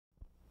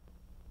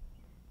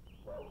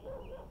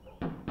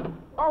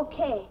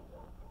Okay.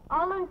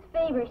 All in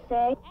favor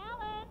say...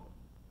 Alan!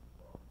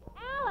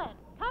 Alan,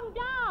 come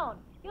down.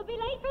 You'll be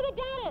late for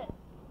the dentist.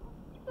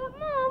 But,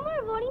 Mom,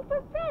 we're voting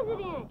for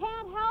president.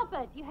 Can't help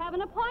it. You have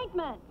an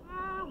appointment.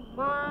 Oh,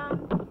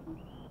 Mom.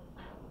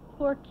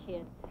 Poor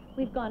kid.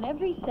 We've gone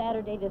every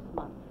Saturday this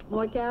month.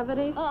 More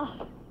cavities?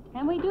 Oh,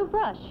 and we do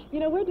brush.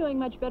 You know, we're doing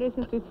much better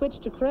since we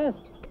switched to Crest.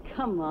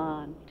 Come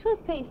on.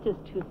 Toothpaste is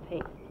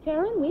toothpaste.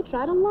 Karen, we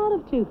tried a lot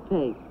of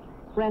toothpaste.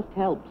 Crest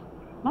helped.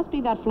 Must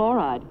be that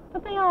fluoride.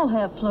 But they all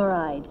have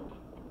fluoride.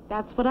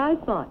 That's what I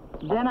thought.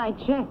 Then I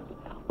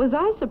checked. Was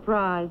I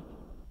surprised?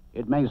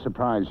 It may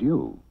surprise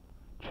you.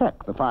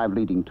 Check the 5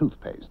 leading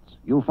toothpastes.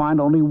 You'll find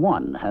only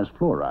one has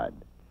fluoride,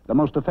 the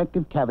most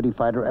effective cavity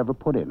fighter ever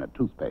put in a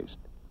toothpaste.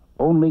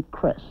 Only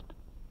Crest.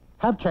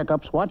 Have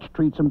checkups, watch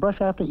treats, and brush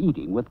after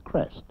eating with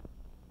Crest.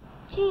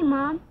 Gee,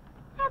 Mom,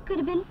 I could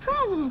have been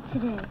president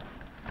today.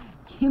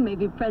 You may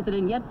be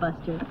president yet,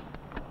 Buster.